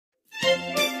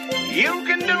You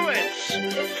can do it!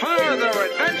 Further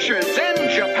adventures in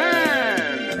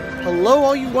Japan! Hello,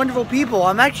 all you wonderful people.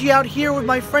 I'm actually out here with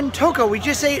my friend Toko. We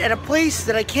just ate at a place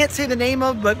that I can't say the name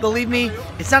of, but believe me,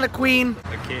 it's not a queen.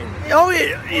 A king. Oh,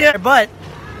 yeah, but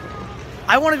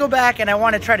I want to go back and I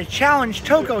want to try to challenge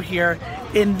Toko here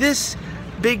in this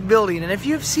big building. And if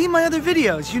you've seen my other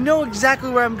videos, you know exactly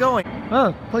where I'm going.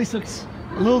 Oh, the place looks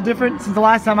a little different since the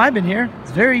last time I've been here.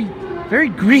 It's very, very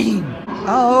green.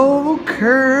 Oh,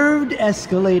 curved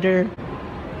escalator.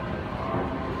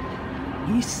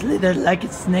 You slither like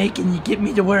a snake and you get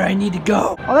me to where I need to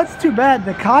go. Oh, that's too bad.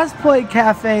 The cosplay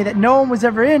cafe that no one was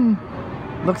ever in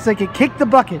looks like it kicked the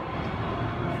bucket.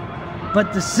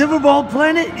 But the Silver Ball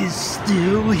planet is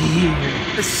still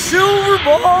here. The Silver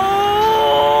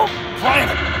Ball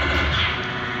planet.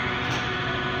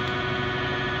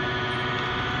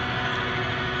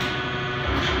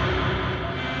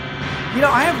 You know,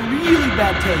 I have really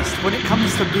bad taste when it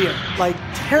comes to beer. Like,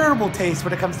 terrible taste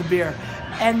when it comes to beer.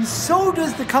 And so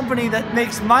does the company that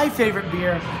makes my favorite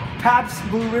beer, Pabst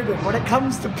Blue Ribbon, when it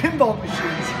comes to pinball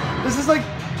machines. This is like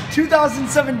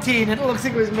 2017, and it looks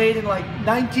like it was made in like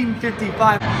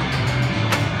 1955.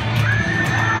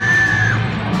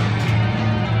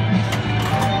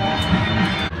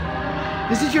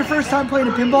 This is your first time playing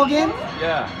a pinball game?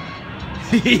 Yeah.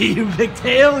 You big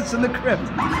tales in the crypt.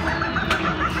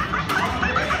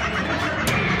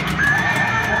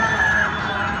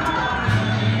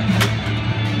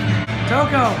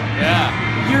 Toko. Yeah.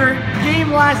 Your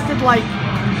game lasted like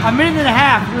a minute and a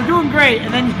half. You were doing great,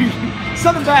 and then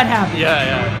something bad happened.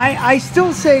 Yeah. I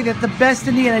still say that the best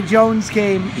Indiana Jones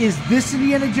game is this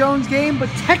Indiana Jones game, but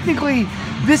technically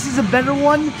this is a better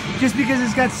one just because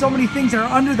it's got so many things that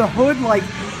are under the hood, like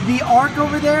the arc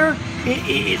over there.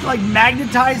 It like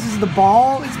magnetizes the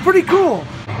ball. It's pretty cool.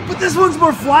 But this one's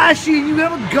more flashy and you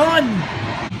have a gun.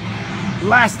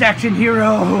 Last action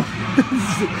hero.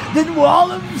 Then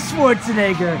Wallum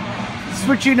Schwarzenegger.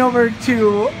 Switching over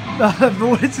to,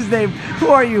 what is his name? Who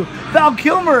are you? Val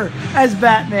Kilmer as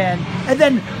Batman. And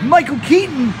then Michael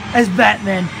Keaton as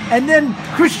Batman. And then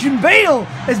Christian Bale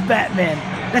as Batman.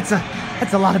 That's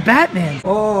a lot of Batman.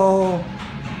 Oh,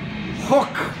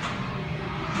 Hook.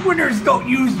 Winners don't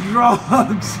use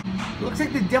drugs. Looks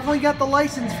like they definitely got the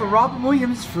license for Robin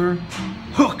Williams for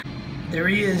Hook. There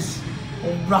he is.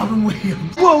 Oh, Robin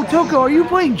Williams. Whoa, Toko, are you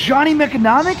playing Johnny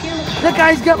Mechanomic? That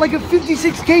guy's got like a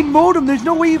 56K modem. There's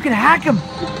no way you can hack him.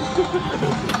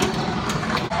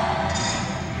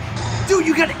 Dude,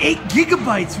 you got 8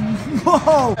 gigabytes.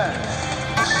 Whoa.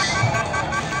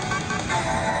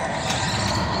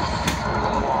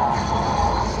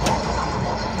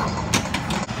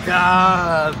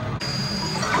 God.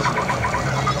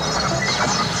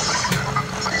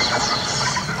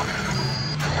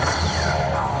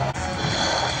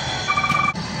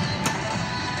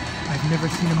 I've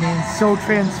never seen a man so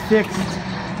transfixed.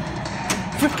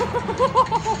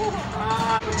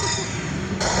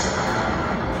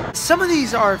 Some of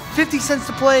these are 50 cents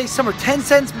to play, some are 10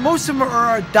 cents, most of them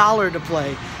are $1 to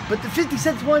play. But the 50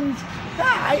 cents ones,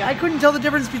 I couldn't tell the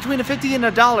difference between a 50 and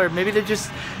 $1. Maybe they're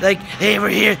just like, hey, we're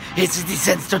here, it's 50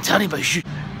 cents, don't tell anybody, shoot.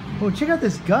 Oh, check out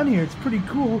this gun here, it's pretty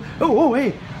cool. Oh,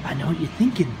 hey, I know what you're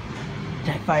thinking.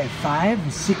 Did I fire 5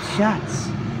 or 6 shots?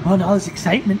 Oh, and all this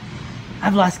excitement.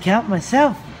 I've lost count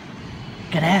myself.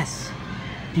 Gotta ask,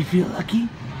 do you feel lucky?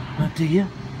 Oh, do you,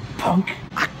 punk?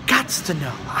 I gots to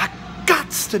know, I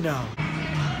gots to know.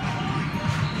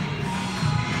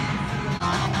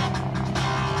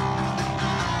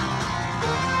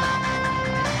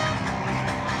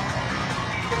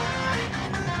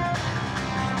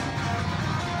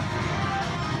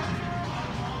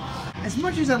 As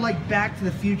much as I like Back to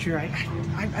the Future,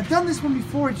 I've done this one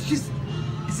before. It's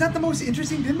not the most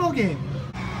interesting pinball game.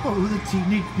 Oh, the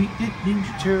Teenage Mutant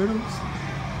Ninja Turtles.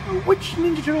 Which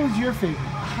Ninja Turtle is your favorite?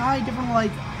 I definitely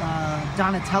like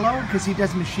Donatello because he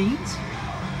does machines.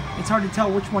 It's hard to tell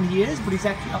which one he is, but he's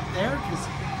actually up there because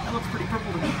that looks pretty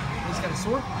purple to me. He's got a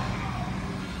sword.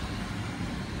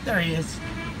 There he is.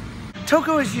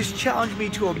 Toko has just challenged me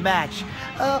to a match.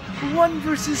 1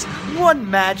 versus 1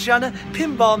 match on a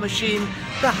pinball machine.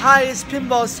 The highest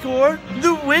pinball score,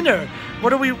 the winner.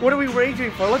 What are we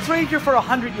wagering for? Let's wager for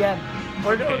 100 yen.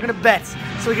 We're gonna bet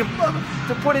so we can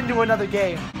to put into another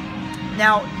game.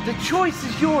 Now the choice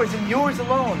is yours and yours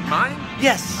alone. Mine?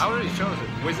 Yes. I already chose it.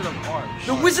 Wizard of Oz.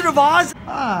 The Wizard of Oz?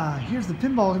 Ah, here's the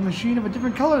pinball machine of a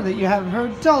different color that you haven't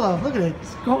heard tell of. Look at it.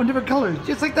 It's going different colors,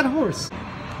 just like that horse.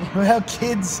 Well,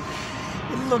 kids,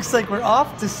 it looks like we're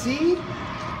off to see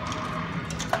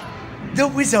the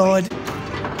wizard.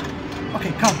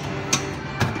 Okay, come.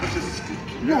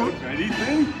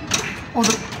 Anything? Oh,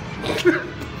 the...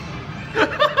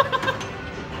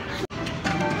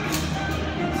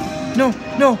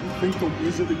 No. Think the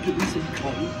wizard would give me some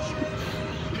courage?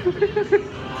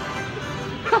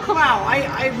 Wow,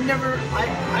 I'm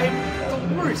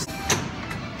the worst.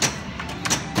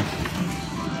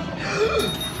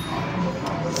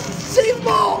 Save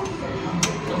ball!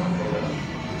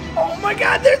 Oh my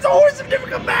god, there's a horse of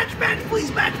difficult match,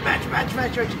 please, match.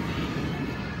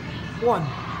 One.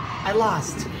 I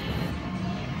lost.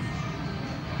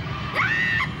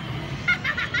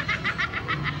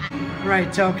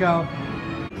 Right, Toko.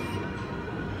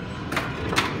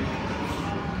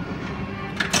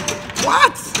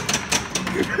 What?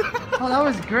 Oh, that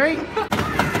was great.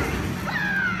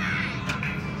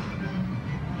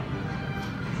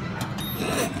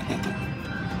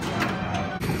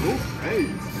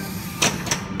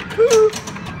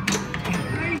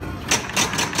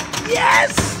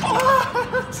 Yes!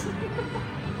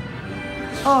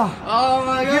 Oh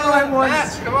my god! Here I was,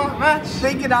 Match, come on, match.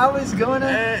 thinking I was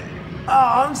gonna.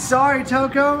 Oh, I'm sorry,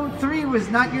 Toko. 3 was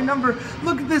not your number.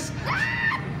 Look at this.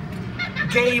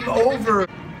 Game over.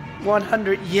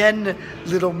 100 yen,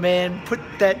 little man. Put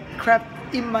that crap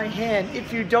in my hand.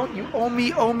 If you don't, you owe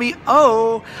me.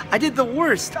 Oh, I did the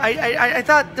worst. I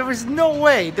thought there was no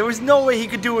way. There was no way he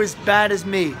could do as bad as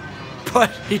me.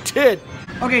 But he did.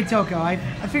 Okay, Toko, I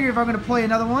figure if I'm going to play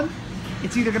another one,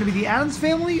 it's either going to be the Addams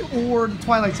Family or the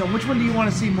Twilight Zone. Which one do you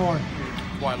want to see more?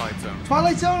 Twilight Zone.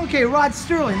 Twilight Zone? Okay, Rod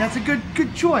Sterling. That's a good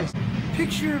choice.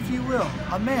 Picture, if you will,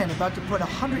 a man about to put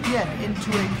 100 yen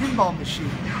into a pinball machine.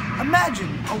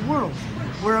 Imagine a world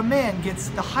where a man gets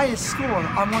the highest score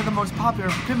on one of the most popular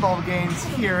pinball games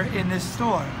here in this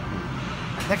store.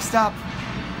 Next stop,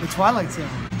 the Twilight Zone.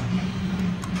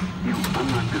 You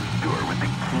unlock this door with the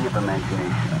key of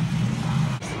imagination.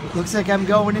 Looks like I'm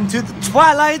going into the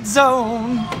Twilight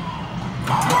Zone.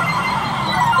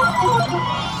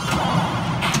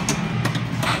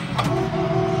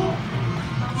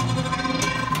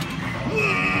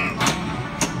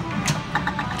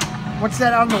 What's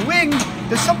that on the wing?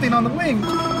 There's something on the wing.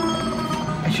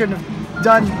 I shouldn't have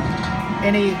done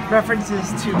any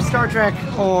references to Star Trek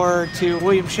or to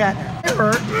William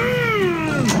Shatner.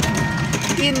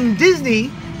 In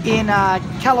Disney, in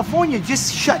California,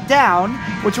 just shut down,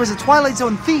 which was a Twilight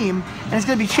Zone theme, and it's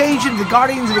going to be changed into the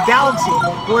Guardians of the Galaxy,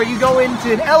 where you go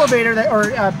into an elevator or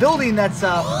a building that's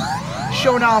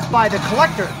shown off by the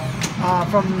Collector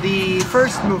from the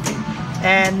first movie.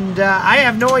 And I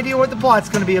have no idea what the plot's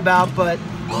going to be about, but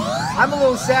I'm a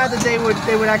little sad that they would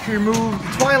actually remove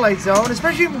the Twilight Zone,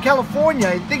 especially from California.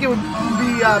 I think it would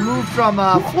be moved from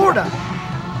Florida,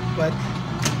 but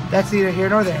that's neither here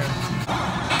nor there.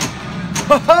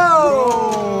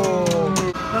 Ho-ho!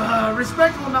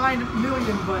 Respectable 9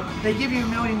 million, but they give you a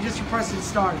million just for pressing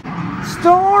start.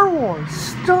 Star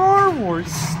Wars,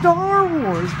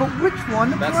 but which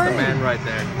one to play? That's the man right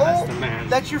there. That's the man.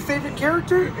 That's your favorite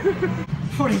character?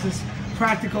 What is this?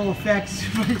 Practical effects?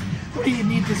 What do you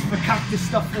need this fakakta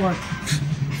stuff for?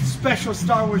 Special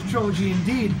Star Wars trilogy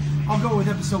indeed. I'll go with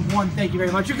episode 1, thank you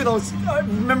very much. Look at those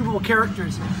memorable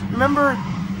characters. Remember,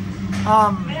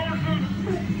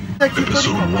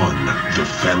 Episode 1, The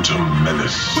Phantom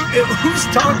Menace. Who's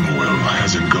talking? Turmoil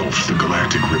has engulfed the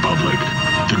Galactic Republic.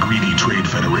 The greedy Trade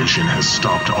Federation has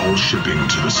stopped all shipping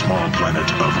to the small planet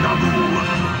of Naboo.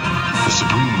 The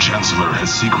Supreme Chancellor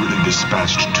has secretly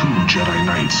dispatched 2 Jedi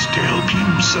Knights to help you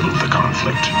settle the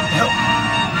conflict.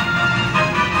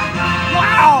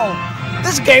 Wow!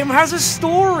 This game has a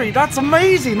story! That's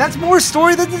amazing! That's more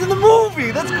story than in the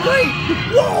movie! That's great!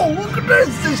 Whoa! Look at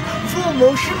this! This full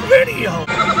motion video!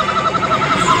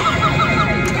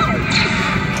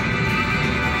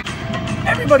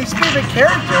 Everybody's favorite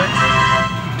character.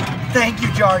 Thank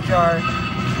you, Jar Jar.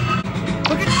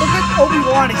 Look at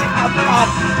Obi-Wan. He's like,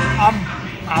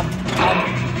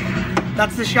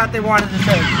 That's the shot they wanted to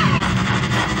take.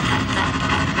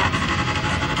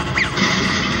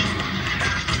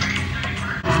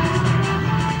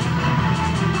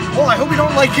 Oh, I hope you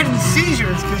don't like getting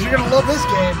seizures, because you're gonna love this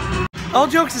game. All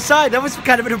jokes aside, that was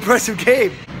kind of an impressive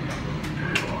game.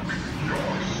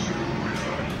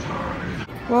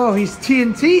 Whoa, he's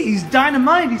TNT, he's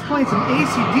dynamite, he's playing some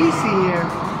AC/DC here.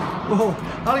 Whoa,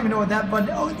 I don't even know what that button,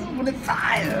 oh, it's when it's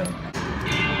fire.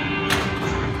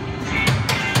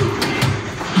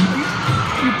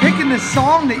 You're picking the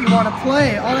song that you want to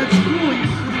play. Oh, that's cool, with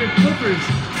your clippers.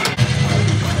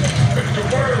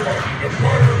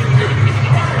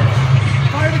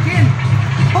 Fire the kid.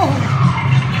 Oh.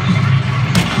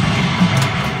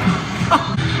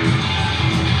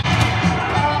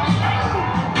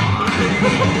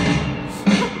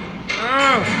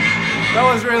 That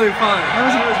was really fun. That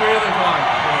was really fun.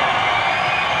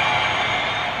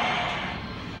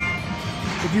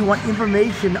 The if you want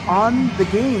information on the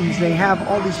games, they have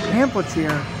all these pamphlets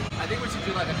here. I think we should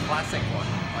do like a classic one.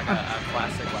 Like a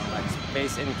classic one, like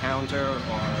Space Encounter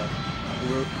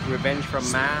or Revenge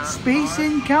from Mars. Space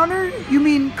Encounter? You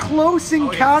mean Close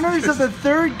Encounters of the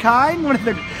Third Kind? One of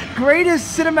the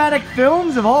greatest cinematic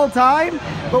films of all time,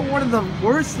 but one of the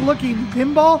worst looking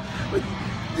pinball?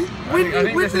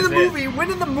 When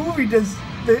in the movie does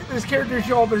this character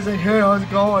show up and say, hey, how's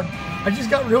it going? I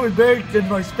just got really baked in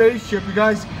my spaceship. You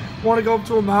guys want to go up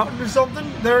to a mountain or something?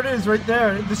 There it is right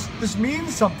there. This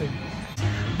means something.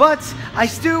 But I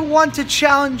still want to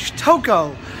challenge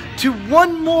Toko to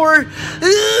one more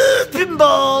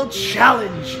pinball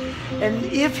challenge. And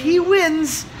if he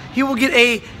wins, he will get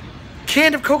a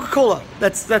can of Coca-Cola.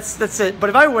 That's it.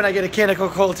 But if I win, I get a can of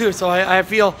Coca-Cola too. So I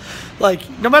feel like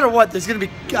no matter what, I'm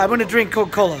gonna drink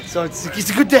Coca-Cola. So it's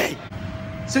a good day.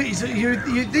 So you're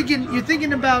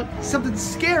thinking about something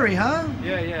scary, huh?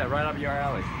 Yeah, right up your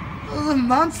alley. A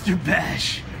Monster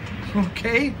Bash.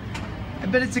 Okay. I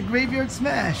bet it's a graveyard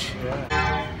smash.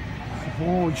 Yeah.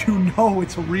 Oh, you know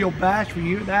it's a real bash when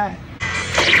you hear that.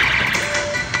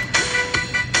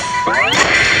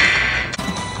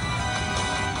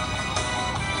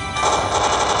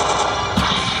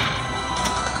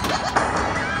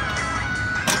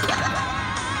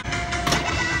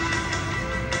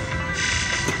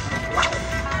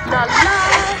 La la!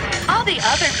 All the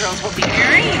other girls will be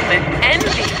green with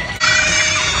envy.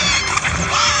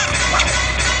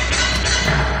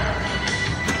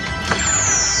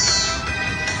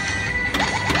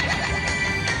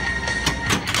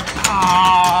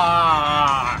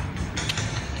 Ah!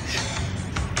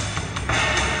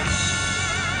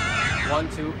 1,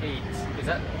 2, 8. Is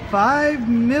that 5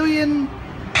 million?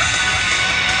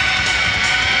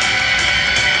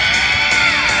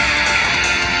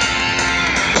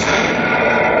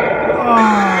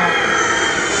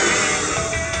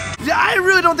 I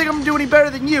really don't think I'm gonna do any better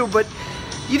than you, but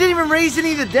you didn't even raise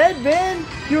any of the dead, man.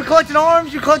 You were collecting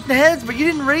arms, you were collecting heads, but you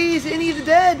didn't raise any of the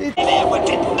dead. We're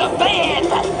getting the band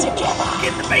back together.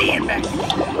 Get the band back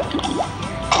together.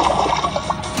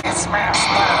 Smash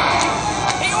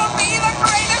Mouth. He will be the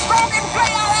greatest rocking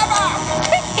player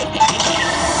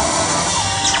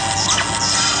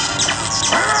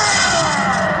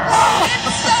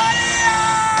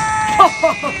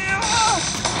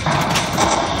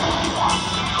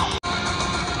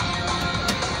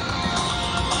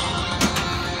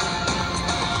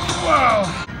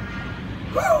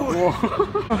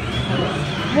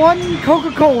One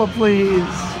Coca-Cola, please.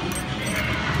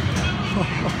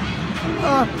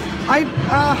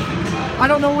 I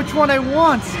don't know which one I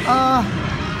want.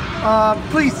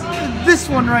 Please, this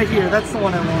one right here. That's the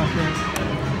one I want. Please.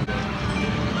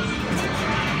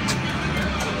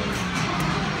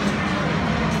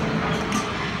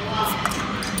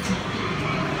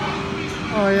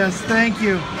 Oh yes, thank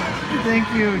you. Thank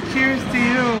you. Cheers to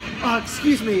you.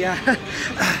 Excuse me.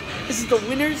 This is the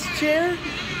winner's chair.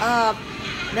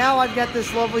 Now I've got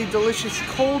this lovely, delicious,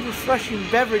 cold, refreshing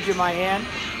beverage in my hand.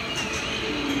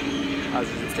 How does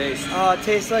it taste? It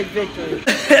tastes like victory.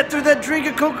 After that drink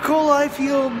of Coca-Cola, I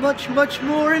feel much, much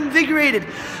more invigorated.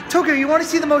 Toko, you want to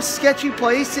see the most sketchy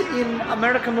place in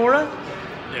Americamura?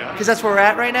 Yeah. Because that's where we're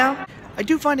at right now. I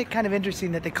do find it kind of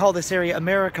interesting that they call this area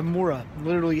Americamura,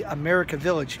 literally America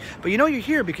Village. But you know you're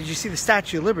here because you see the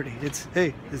Statue of Liberty. It's,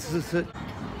 hey, this is it.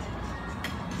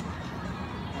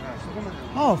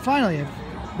 Oh, finally.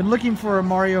 I've been looking for a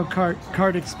Mario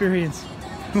Kart experience.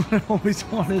 What I always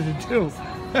wanted to do.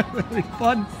 Really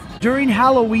fun. During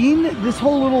Halloween, this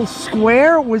whole little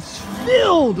square was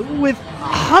filled with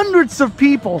hundreds of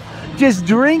people just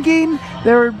drinking.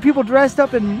 There were people dressed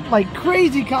up in like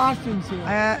crazy costumes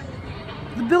here.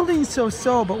 The building's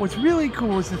so-so, but what's really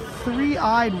cool is the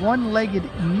three-eyed, one-legged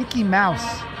Mickey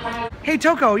Mouse. Hey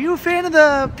Toko, are you a fan of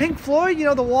the Pink Floyd? You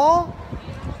know, The Wall?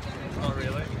 Oh,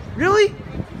 really? Really?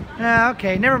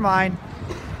 Okay, never mind.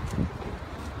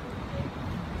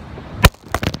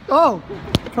 Oh,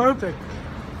 perfect.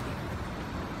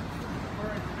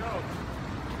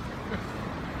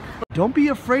 Don't be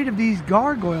afraid of these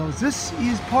gargoyles. This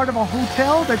is part of a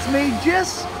hotel that's made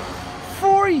just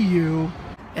for you.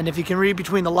 And if you can read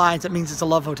between the lines, that means it's a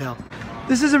love hotel.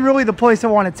 This isn't really the place I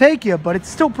want to take you, but it's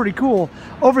still pretty cool.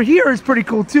 Over here is pretty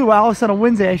cool too, Alice on a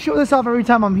Wednesday. I show this off every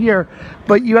time I'm here,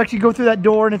 but you actually go through that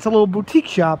door and it's a little boutique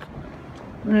shop.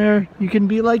 There, you can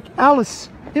be like Alice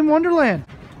in Wonderland.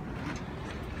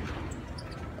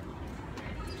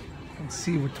 Let's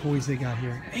see what toys they got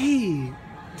here. Hey,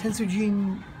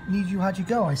 Tensujin Niju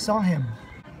Hachiko, I saw him.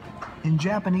 In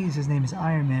Japanese, his name is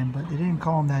Iron Man, but they didn't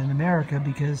call him that in America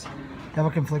because that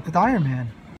would conflict with Iron Man.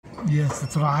 Yes,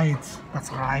 that's right.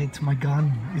 That's right. My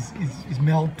gun is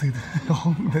melted.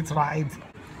 That's right.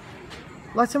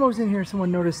 Last time I was in here,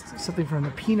 someone noticed something from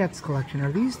the Peanuts collection.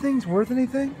 Are these things worth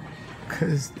anything?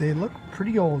 Because they look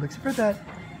pretty old, except for that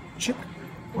Chip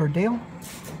or Dale.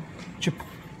 Chip.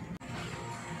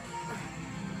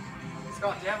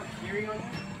 Scott, do you have a keyring on you?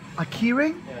 A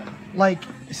keyring? Yeah. Like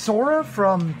Sora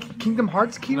from Kingdom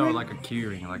Hearts keyring? No, like a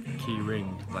keyring, like a key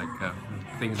ring, like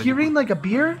things. Keyring like a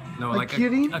beer? No, like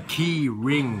keyring? a key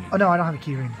ring. Oh no, I don't have a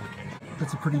keyring.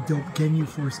 That's a pretty dope Ginyu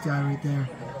Force guy right there.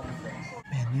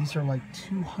 Man, these are like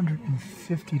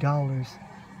 $250.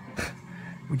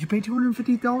 Would you pay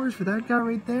 $250 for that guy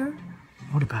right there?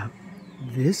 What about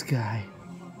this guy?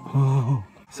 Oh.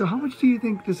 So how much do you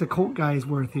think this occult guy is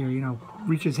worth here? You know,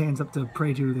 reach his hands up to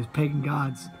pray to the pagan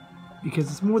gods.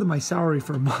 Because it's more than my salary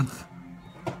for a month.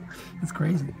 That's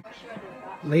crazy.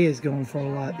 Leia's going for a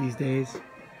lot these days.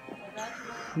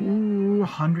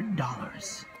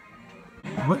 $200.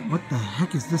 What the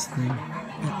heck is this thing?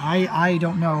 I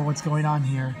don't know what's going on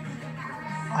here.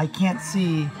 I can't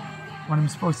see what I'm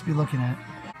supposed to be looking at.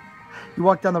 You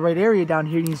walk down the right area down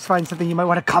here and you find something you might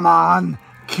want to, come on,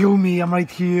 kill me, I'm right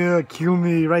here, kill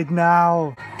me right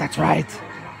now. That's right,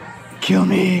 kill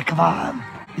me, come on.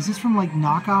 Is this from like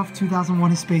knockoff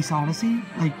 2001 A Space Odyssey?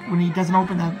 Like when he doesn't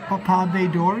open that pod bay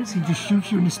doors, he just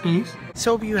shoots you into space?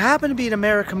 So if you happen to be in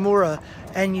Amerikamura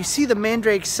and you see the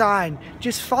Mandrake sign,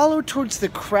 just follow towards the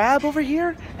crab over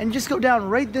here and just go down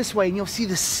right this way and you'll see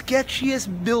the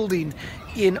sketchiest building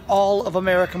in all of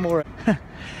Amerikamura.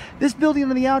 This building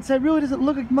on the outside really doesn't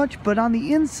look like much, but on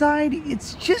the inside,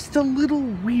 it's just a little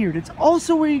weird. It's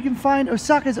also where you can find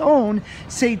Osaka's own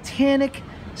satanic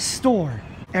store.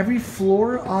 Every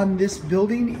floor on this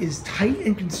building is tight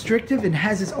and constrictive and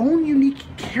has its own unique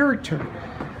character.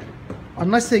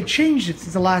 Unless they changed it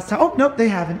since the last time. Oh, nope, they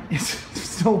haven't. It's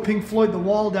still Pink Floyd, the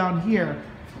wall down here.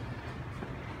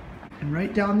 And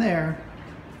right down there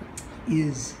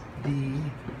is the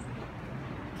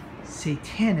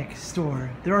satanic store.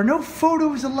 There are no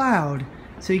photos allowed,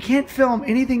 so you can't film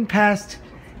anything past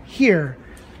here,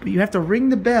 but you have to ring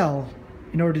the bell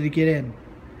in order to get in.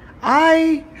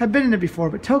 I have been in it before,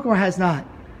 but Toko has not.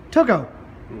 Toko,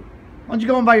 why don't you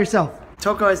go in by yourself?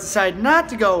 Toko has decided not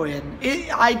to go in.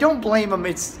 I don't blame him.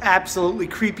 It's absolutely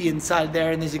creepy inside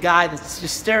there, and there's a guy that's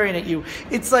just staring at you.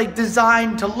 It's like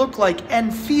designed to look like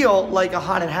and feel like a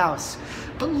haunted house.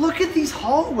 But look at these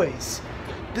hallways.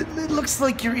 It looks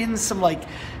like you're in some like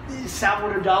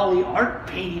Salvador Dali art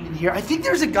painting in here. I think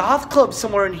there's a goth club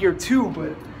somewhere in here too,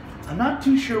 but I'm not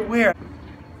too sure where.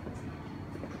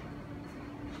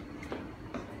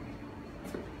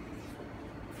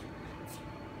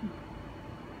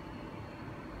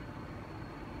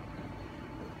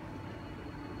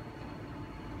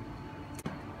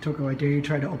 Toko, I dare you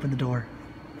try to open the door.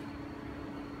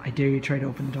 I dare you try to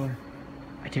open the door.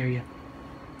 I dare you.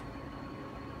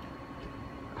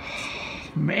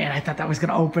 Man, I thought that was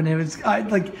gonna open. It was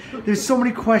like, there's so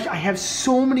many questions. I have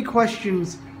so many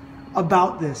questions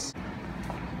about this.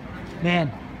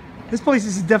 Man, this place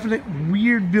is a definite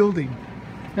weird building.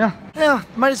 Yeah,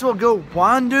 might as well go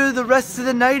wander the rest of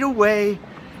the night away.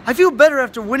 I feel better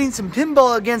after winning some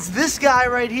pinball against this guy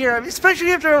right here,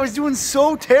 especially after I was doing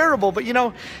so terrible, but you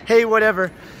know, hey,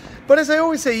 whatever. But as I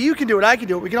always say, you can do it, I can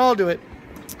do it, we can all do it.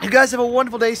 You guys have a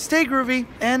wonderful day, stay groovy,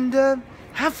 and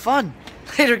have fun.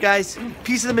 Later, guys.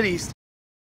 Peace of the Mideast.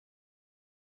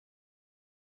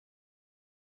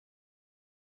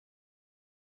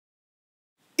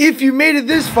 If you made it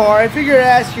this far, I figured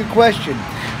I'd ask you a question.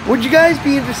 Would you guys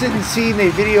be interested in seeing a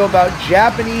video about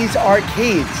Japanese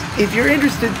arcades? If you're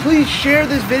interested, please share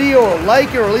this video or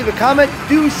like it or leave a comment.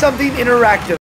 Do something interactive.